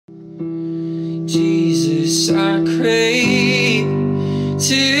Jesus, I crave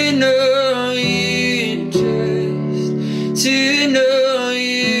to know you, just to know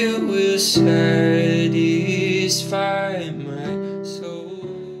you will satisfy my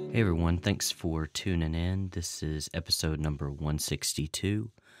soul. Hey everyone, thanks for tuning in. This is episode number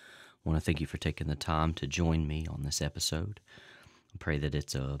 162. I want to thank you for taking the time to join me on this episode. I pray that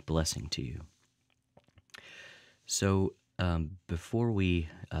it's a blessing to you. So, before we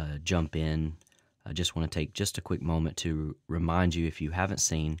jump in, I just want to take just a quick moment to remind you, if you haven't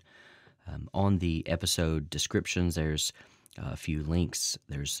seen, on the episode descriptions, there's a few links.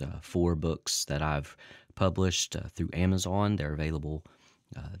 There's 4 books that I've published through Amazon. They're available.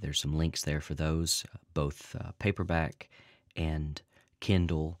 There's some links there for those, both paperback and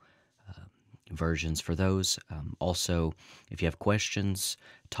Kindle versions for those. Also, if you have questions,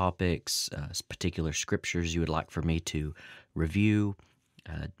 topics, particular scriptures you would like for me to review,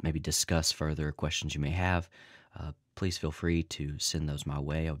 maybe discuss further questions you may have, please feel free to send those my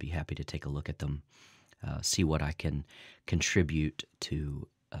way. I'll be happy to take a look at them, see what I can contribute to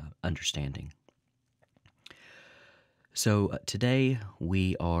understanding. So today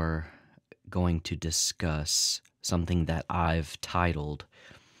we are going to discuss something that I've titled,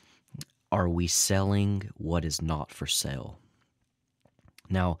 "Are We Selling What Is Not for Sale?"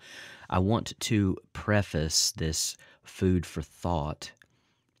 Now, I want to preface this food for thought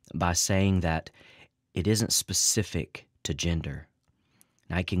by saying that it isn't specific to gender.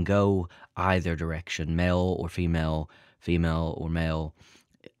 Now, I can go either direction, male or female, female or male.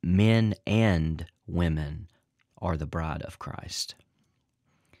 Men and women are the bride of Christ.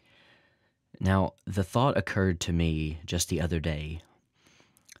 Now, the thought occurred to me just the other day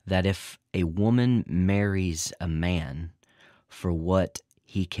that if a woman marries a man for what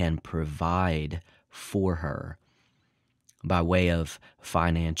he can provide for her by way of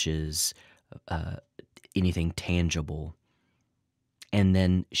finances, anything tangible, and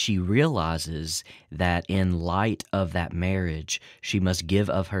then she realizes that in light of that marriage, she must give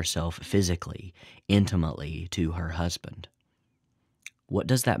of herself physically, intimately to her husband, what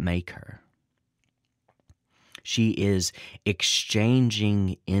does that make her? She is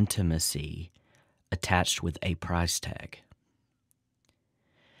exchanging intimacy attached with a price tag.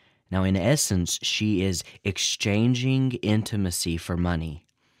 Now, in essence, she is exchanging intimacy for money,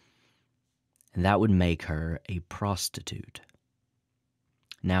 and that would make her a prostitute.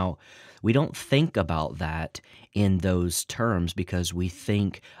 Now, we don't think about that in those terms because we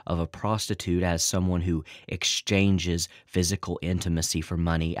think of a prostitute as someone who exchanges physical intimacy for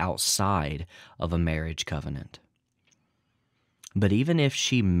money outside of a marriage covenant. But even if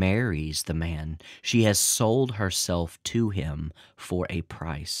she marries the man, she has sold herself to him for a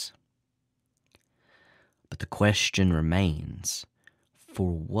price. But the question remains,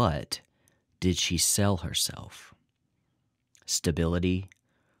 for what did she sell herself? Stability,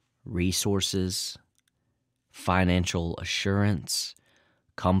 resources, financial assurance,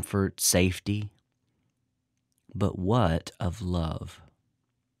 comfort, safety. But what of love?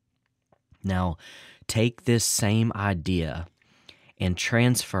 Now, take this same idea and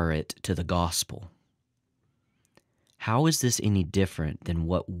transfer it to the gospel. How is this any different than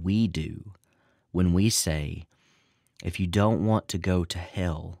what we do when we say, if you don't want to go to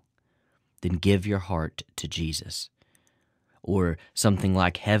hell, then give your heart to Jesus? Or something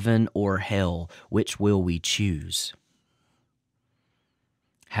like heaven or hell, which will we choose?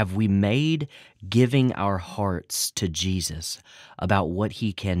 Have we made giving our hearts to Jesus about what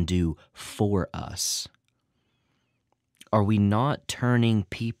he can do for us? Are we not turning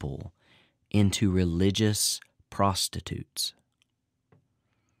people into religious prostitutes?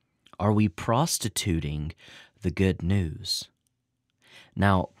 Are we prostituting the good news?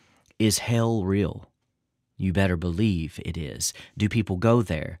 Now, is hell real? You better believe it is. Do people go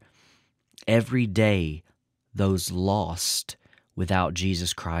there? Every day, those lost without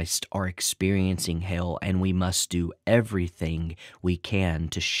Jesus Christ are experiencing hell, and we must do everything we can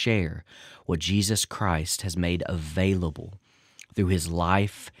to share what Jesus Christ has made available through his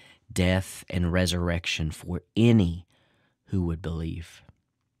life, death, and resurrection for any who would believe.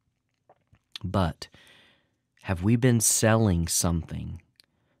 But have we been selling something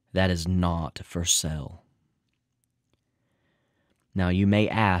that is not for sale? Now, you may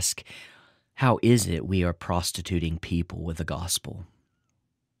ask, how is it we are prostituting people with the gospel?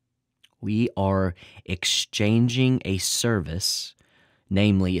 We are exchanging a service,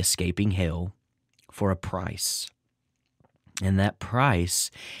 namely escaping hell, for a price. And that price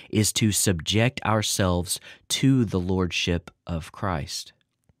is to subject ourselves to the lordship of Christ.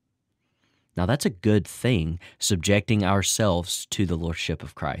 Now, that's a good thing, subjecting ourselves to the Lordship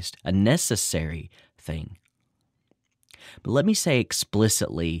of Christ, a necessary thing. But let me say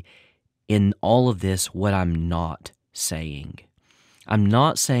explicitly in all of this what I'm not saying. I'm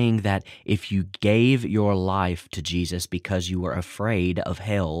not saying that if you gave your life to Jesus because you were afraid of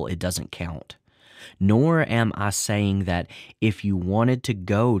hell, it doesn't count. Nor am I saying that if you wanted to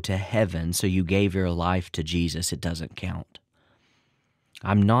go to heaven so you gave your life to Jesus, it doesn't count.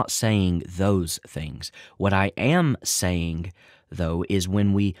 I'm not saying those things. What I am saying, though, is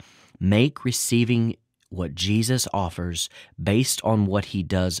when we make receiving what Jesus offers based on what he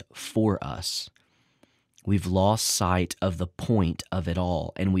does for us, we've lost sight of the point of it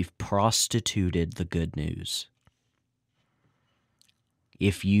all, and we've prostituted the good news.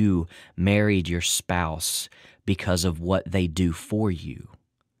 If you married your spouse because of what they do for you,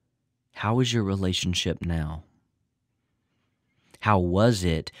 how is your relationship now? How was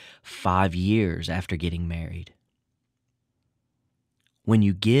it 5 years after getting married? When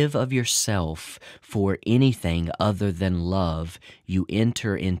you give of yourself for anything other than love, you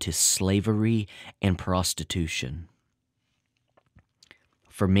enter into slavery and prostitution.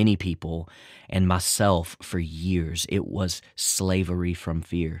 For many people, and myself for years, it was slavery from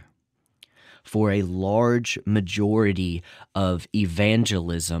fear. For a large majority of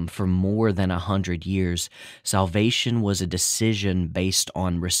evangelism for more than 100 years, salvation was a decision based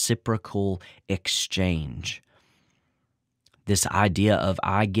on reciprocal exchange. This idea of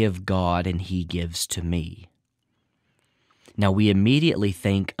I give God and he gives to me. Now, we immediately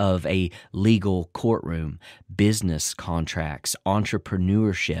think of a legal courtroom, business contracts,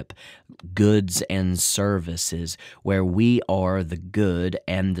 entrepreneurship, goods and services, where we are the good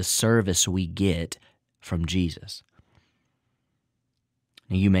and the service we get from Jesus.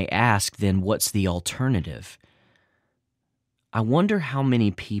 Now, you may ask, then, what's the alternative? I wonder how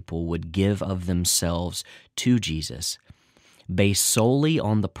many people would give of themselves to Jesus based solely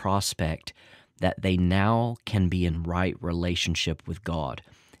on the prospect that they now can be in right relationship with God,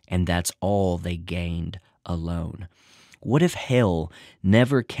 and that's all they gained alone. What if hell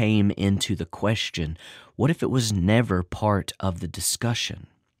never came into the question? What if it was never part of the discussion?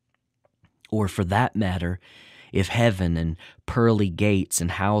 Or for that matter, if heaven and pearly gates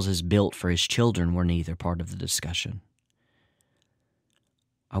and houses built for his children were neither part of the discussion?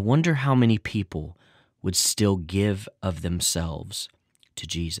 I wonder how many people would still give of themselves to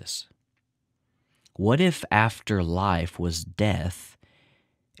Jesus. What if after life was death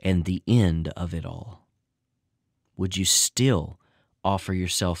and the end of it all? Would you still offer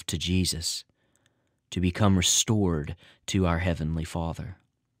yourself to Jesus to become restored to our Heavenly Father?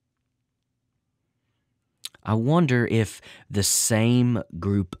 I wonder if the same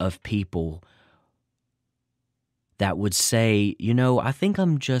group of people that would say, I think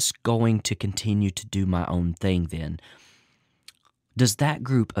I'm just going to continue to do my own thing then. Does that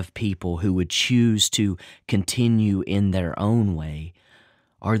group of people who would choose to continue in their own way,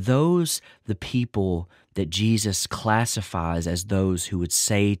 are those the people that Jesus classifies as those who would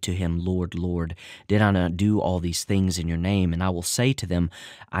say to him, Lord, Lord, did I not do all these things in your name? And I will say to them,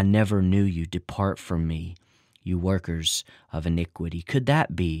 I never knew you. Depart from me, you workers of iniquity. Could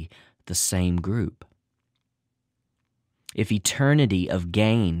that be the same group? If eternity of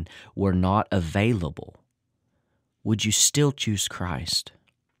gain were not available, would you still choose Christ?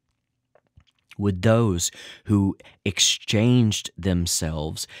 Would those who exchanged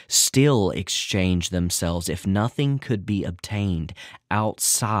themselves still exchange themselves if nothing could be obtained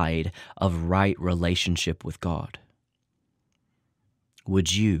outside of right relationship with God?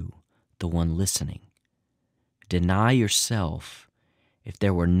 Would you, the one listening, deny yourself if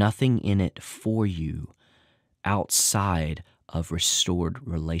there were nothing in it for you outside of restored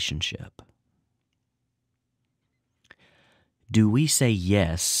relationship? Do we say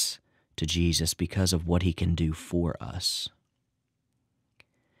yes to Jesus because of what he can do for us?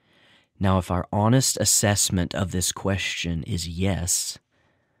 Now, if our honest assessment of this question is yes,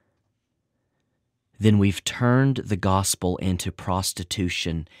 then we've turned the gospel into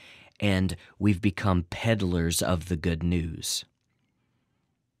prostitution and we've become peddlers of the good news.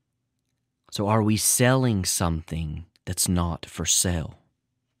 So are we selling something that's not for sale?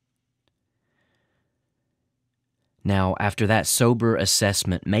 Now, after that sober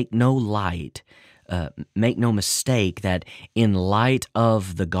assessment, make no mistake that in light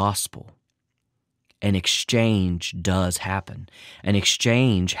of the gospel, an exchange does happen. An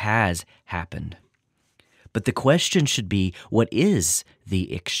exchange has happened. But the question should be, what is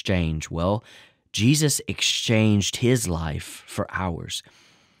the exchange? Well, Jesus exchanged his life for ours.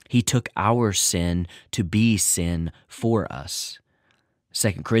 He took our sin to be sin for us.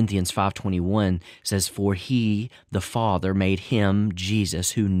 2 Corinthians 5:21 says, "For he, the Father, made him,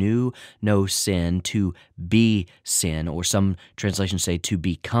 Jesus, who knew no sin, to be sin," or some translations say to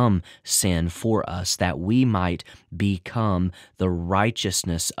become sin for us, that we might become the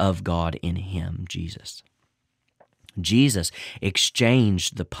righteousness of God in him, Jesus. Jesus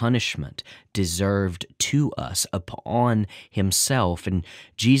exchanged the punishment deserved to us upon himself, and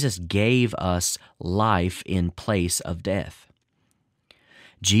Jesus gave us life in place of death.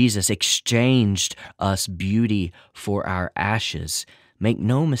 Jesus exchanged us beauty for our ashes. Make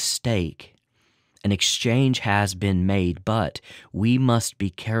no mistake, an exchange has been made, but we must be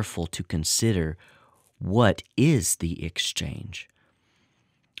careful to consider what is the exchange.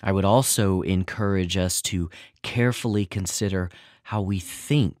 I would also encourage us to carefully consider how we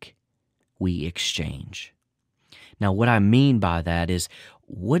think we exchange. Now, what I mean by that is,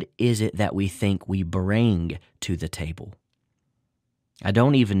 what is it that we think we bring to the table? I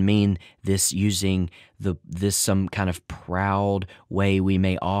don't even mean this using this some kind of proud way we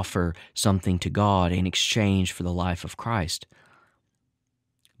may offer something to God in exchange for the life of Christ,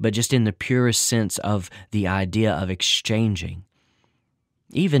 but just in the purest sense of the idea of exchanging.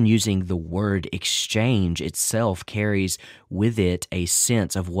 Even using the word exchange itself carries with it a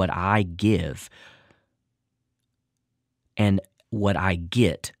sense of what I give and what I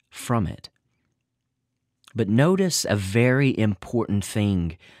get from it. But notice a very important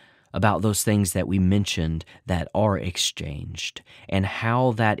thing about those things that we mentioned that are exchanged and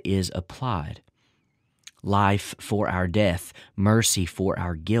how that is applied. Life for our death, mercy for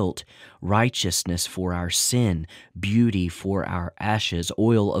our guilt, righteousness for our sin, beauty for our ashes,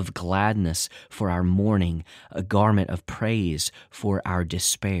 oil of gladness for our mourning, a garment of praise for our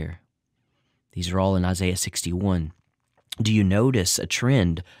despair. These are all in Isaiah 61. Do you notice a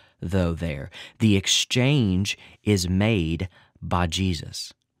trend, though, there? The exchange is made by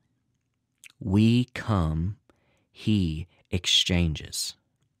Jesus. We come, he exchanges.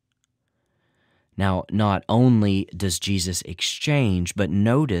 Now, not only does Jesus exchange, but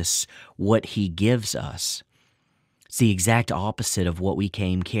notice what he gives us. It's the exact opposite of what we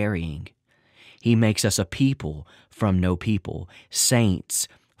came carrying. He makes us a people from no people, saints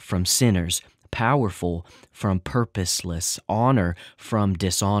from sinners, powerful from purposeless, honor from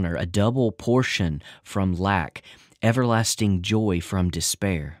dishonor, a double portion from lack, everlasting joy from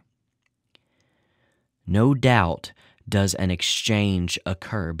despair. No doubt does an exchange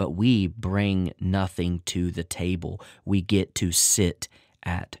occur, but we bring nothing to the table. We get to sit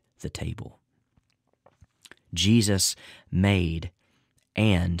at the table. Jesus made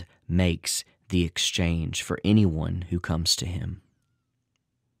and makes the exchange for anyone who comes to him.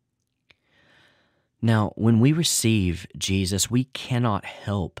 Now, when we receive Jesus, we cannot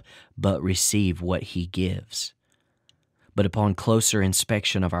help but receive what he gives. But upon closer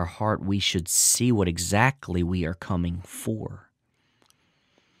inspection of our heart, we should see what exactly we are coming for.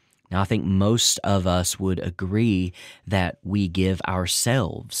 Now, I think most of us would agree that we give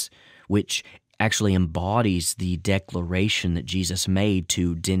ourselves, which actually embodies the declaration that Jesus made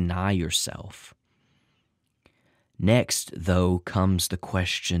to deny yourself. Next, though, comes the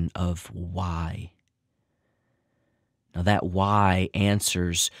question of why. Now, that why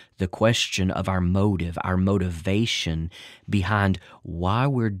answers the question of our motive, our motivation behind why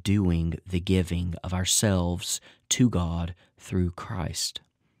we're doing the giving of ourselves to God through Christ.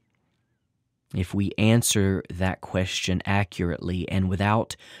 If we answer that question accurately and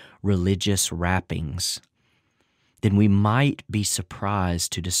without religious wrappings, then we might be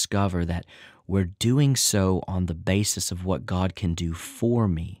surprised to discover that we're doing so on the basis of what God can do for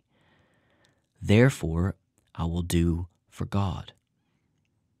me. Therefore, I will do for God.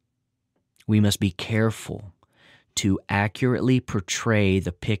 We must be careful to accurately portray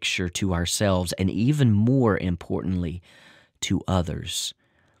the picture to ourselves and even more importantly to others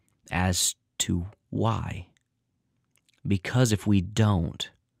as to why. Because if we don't,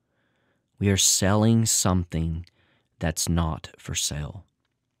 we are selling something that's not for sale.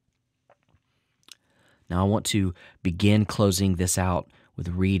 Now I want to begin closing this out with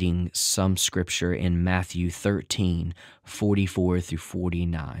reading some scripture in Matthew 13, 44 through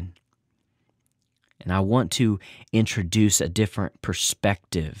 49. And I want to introduce a different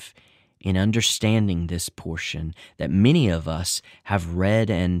perspective in understanding this portion that many of us have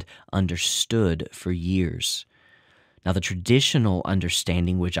read and understood for years. Now, the traditional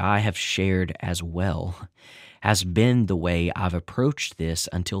understanding, which I have shared as well, has been the way I've approached this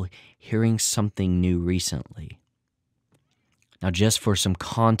until hearing something new recently. Now, just for some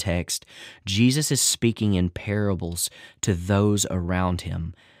context, Jesus is speaking in parables to those around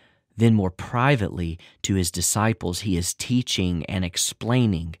him, Then more privately to his disciples, he is teaching and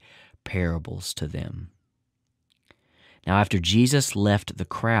explaining parables to them. Now, after Jesus left the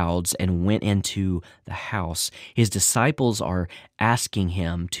crowds and went into the house, his disciples are asking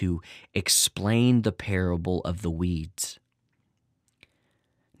him to explain the parable of the weeds.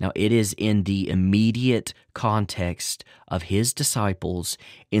 Now, it is in the immediate context of his disciples,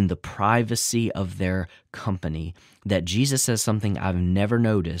 in the privacy of their company, that Jesus says something I've never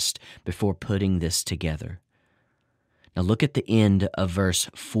noticed before putting this together. Now look at the end of verse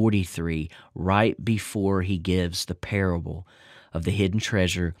 43, right before he gives the parable of the hidden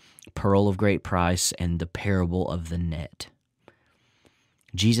treasure, pearl of great price, and the parable of the net.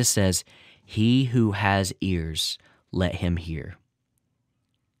 Jesus says, "He who has ears, let him hear."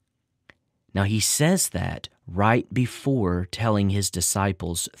 Now he says that right before telling his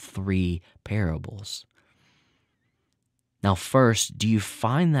disciples 3 parables. Now first, do you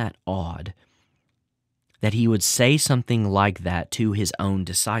find that odd that he would say something like that to his own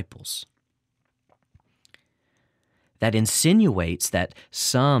disciples? That insinuates that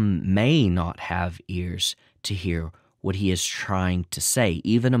some may not have ears to hear what he is trying to say,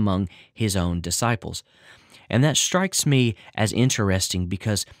 even among his own disciples. And that strikes me as interesting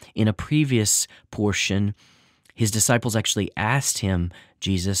because in a previous portion, his disciples actually asked him,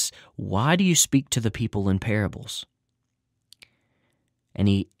 Jesus, why do you speak to the people in parables? And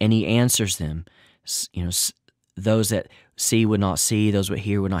he answers them, those that see would not see, those that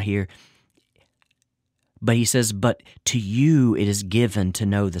hear would not hear. But he says, but to you it is given to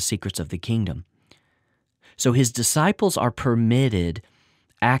know the secrets of the kingdom. So his disciples are permitted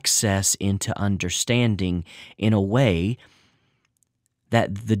access into understanding in a way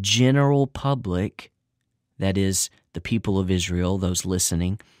that the general public, that is, the people of Israel, those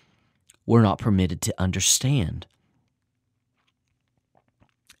listening, were not permitted to understand.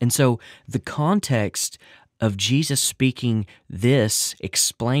 And so the context of Jesus speaking this,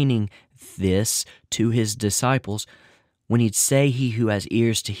 explaining this to his disciples, when he'd say, "He who has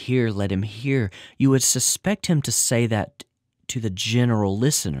ears to hear, let him hear," you would suspect him to say that to the general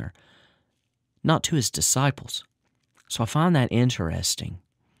listener, not to his disciples. So I find that interesting,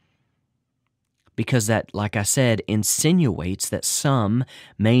 because that, like I said, insinuates that some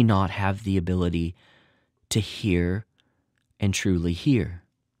may not have the ability to hear and truly hear.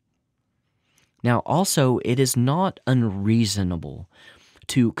 Now, also, it is not unreasonable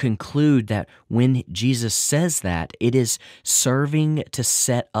to conclude that when Jesus says that, it is serving to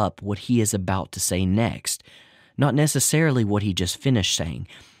set up what he is about to say next, not necessarily what he just finished saying.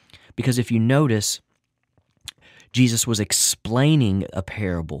 Because if you notice, Jesus was explaining a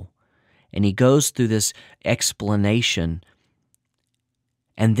parable, and he goes through this explanation,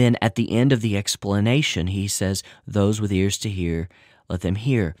 and then at the end of the explanation, he says, "Those with ears to hear, let them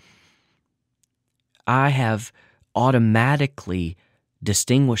hear." I have automatically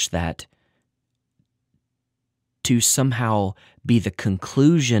distinguished that to somehow be the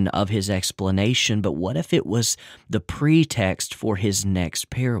conclusion of his explanation, but what if it was the pretext for his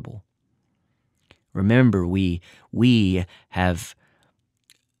next parable? Remember, we have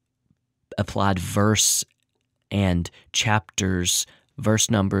applied verse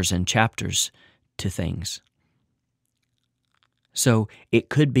numbers and chapters to things. So it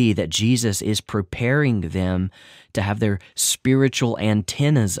could be that Jesus is preparing them to have their spiritual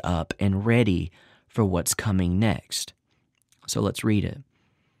antennas up and ready for what's coming next. So let's read it.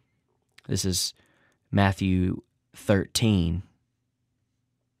 This is Matthew 13,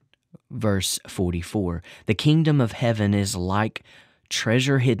 verse 44. "The kingdom of heaven is like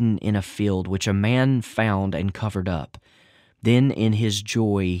treasure hidden in a field, which a man found and covered up. Then in his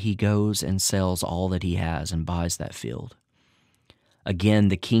joy he goes and sells all that he has and buys that field. Again,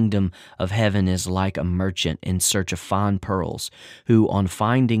 the kingdom of heaven is like a merchant in search of fine pearls, who, on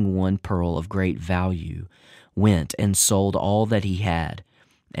finding one pearl of great value, went and sold all that he had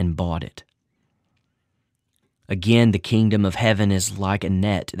and bought it. Again, the kingdom of heaven is like a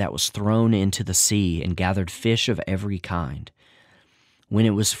net that was thrown into the sea and gathered fish of every kind. When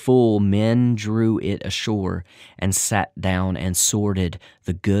it was full, men drew it ashore and sat down and sorted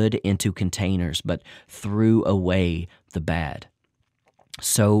the good into containers, but threw away the bad.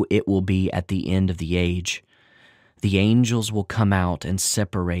 So it will be at the end of the age. The angels will come out and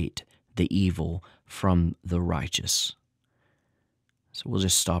separate the evil from the righteous." So we'll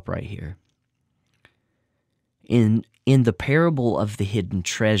just stop right here. In the parable of the hidden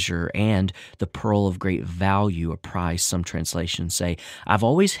treasure and the pearl of great value or price, some translations say, I've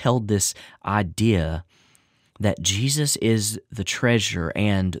always held this idea that Jesus is the treasure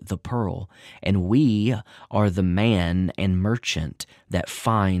and the pearl, and we are the man and merchant that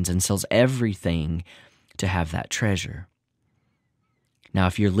finds and sells everything to have that treasure. Now,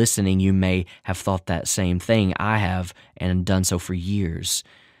 if you're listening, you may have thought that same thing. I have, and done so for years.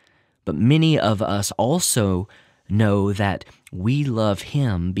 But many of us also know that we love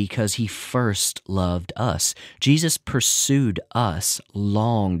him because he first loved us. Jesus pursued us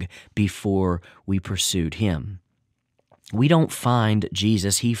long before we pursued him. We don't find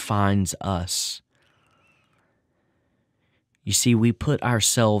Jesus, he finds us. You see, we put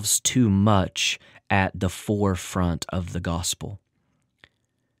ourselves too much at the forefront of the gospel.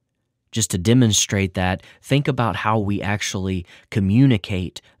 Just to demonstrate that, think about how we actually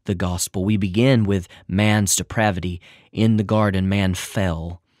communicate the gospel. We begin with man's depravity. In the garden, man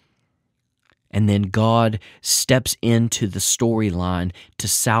fell. And then God steps into the storyline to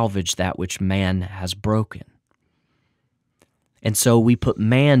salvage that which man has broken. And so we put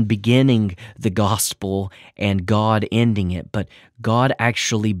man beginning the gospel and God ending it, but God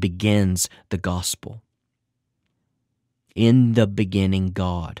actually begins the gospel. In the beginning,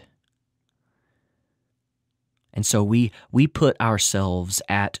 God. And so we put ourselves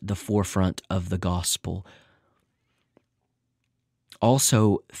at the forefront of the gospel.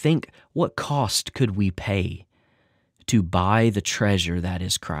 Also, think, what cost could we pay to buy the treasure that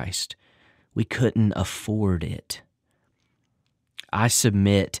is Christ? We couldn't afford it. I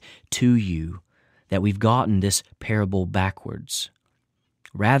submit to you that we've gotten this parable backwards.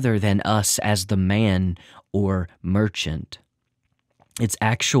 Rather than us as the man or merchant, it's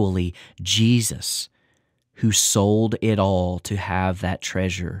actually Jesus who sold it all to have that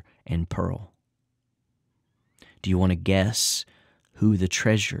treasure and pearl. Do you want to guess who the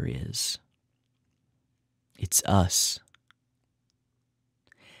treasure is? It's us.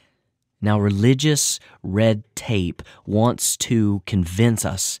 Now, religious red tape wants to convince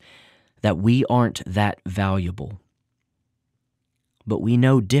us that we aren't that valuable. But we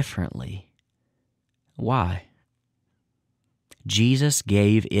know differently. Why? Jesus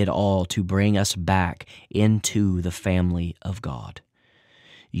gave it all to bring us back into the family of God.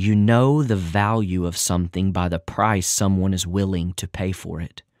 You know the value of something by the price someone is willing to pay for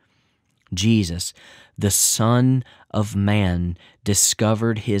it. Jesus, the Son of Man,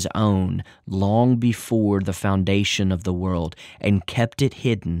 discovered his own long before the foundation of the world and kept it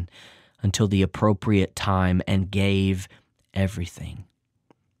hidden until the appropriate time and gave everything.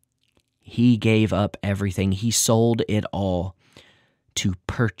 He gave up everything. He sold it all to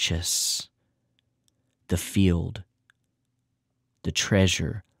purchase the field, the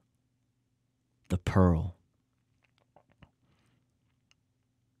treasure, the pearl.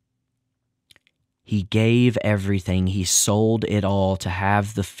 He gave everything. He sold it all to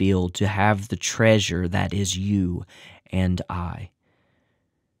have the field, to have the treasure that is you and I.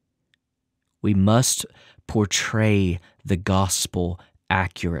 We must portray the gospel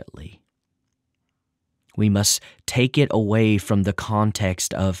accurately. We must take it away from the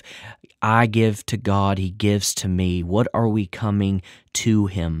context of, I give to God, he gives to me. What are we coming to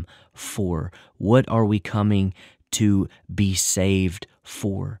him for? What are we coming to be saved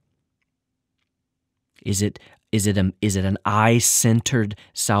for? Is it an I-centered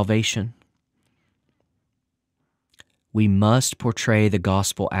salvation? We must portray the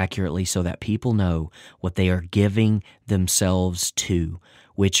gospel accurately so that people know what they are giving themselves to,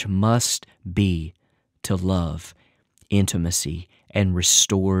 which must be to love, intimacy, and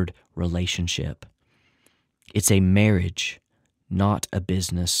restored relationship. It's a marriage, not a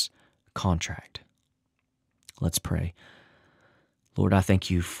business contract. Let's pray. Lord, I thank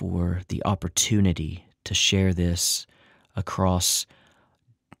you for the opportunity to share this across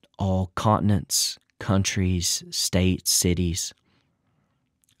all continents, countries, states, cities.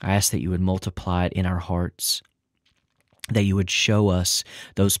 I ask that you would multiply it in our hearts, that you would show us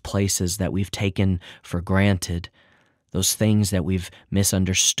those places that we've taken for granted, those things that we've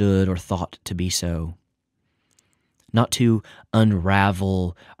misunderstood or thought to be so. Not to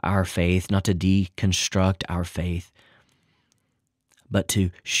unravel our faith, not to deconstruct our faith, but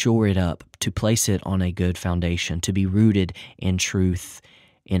to shore it up, to place it on a good foundation, to be rooted in truth,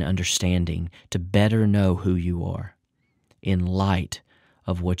 in understanding, to better know who you are in light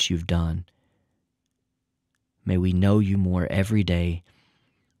of what you've done. May we know you more every day.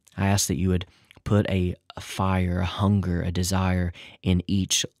 I ask that you would put a fire, a hunger, a desire in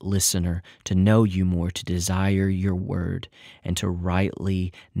each listener to know you more, to desire your word, and to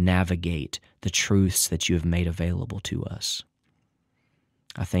rightly navigate the truths that you have made available to us.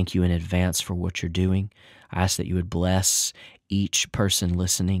 I thank you in advance for what you're doing. I ask that you would bless each person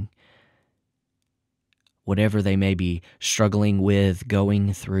listening. whatever they may be struggling with,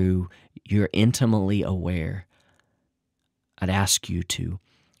 going through, you're intimately aware. I'd ask you to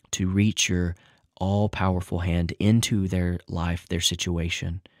reach your all-powerful hand into their life, their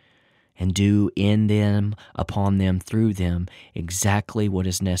situation, and do in them, upon them, through them, exactly what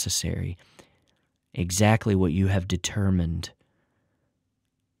is necessary, exactly what you have determined.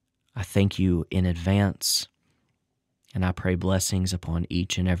 I thank you in advance, and I pray blessings upon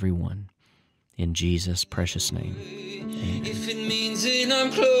each and every one. In Jesus' precious name, amen. If it means that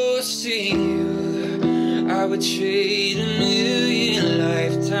I'm close to you, I would trade 1,000,000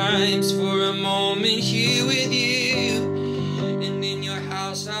 lifetimes for a moment here.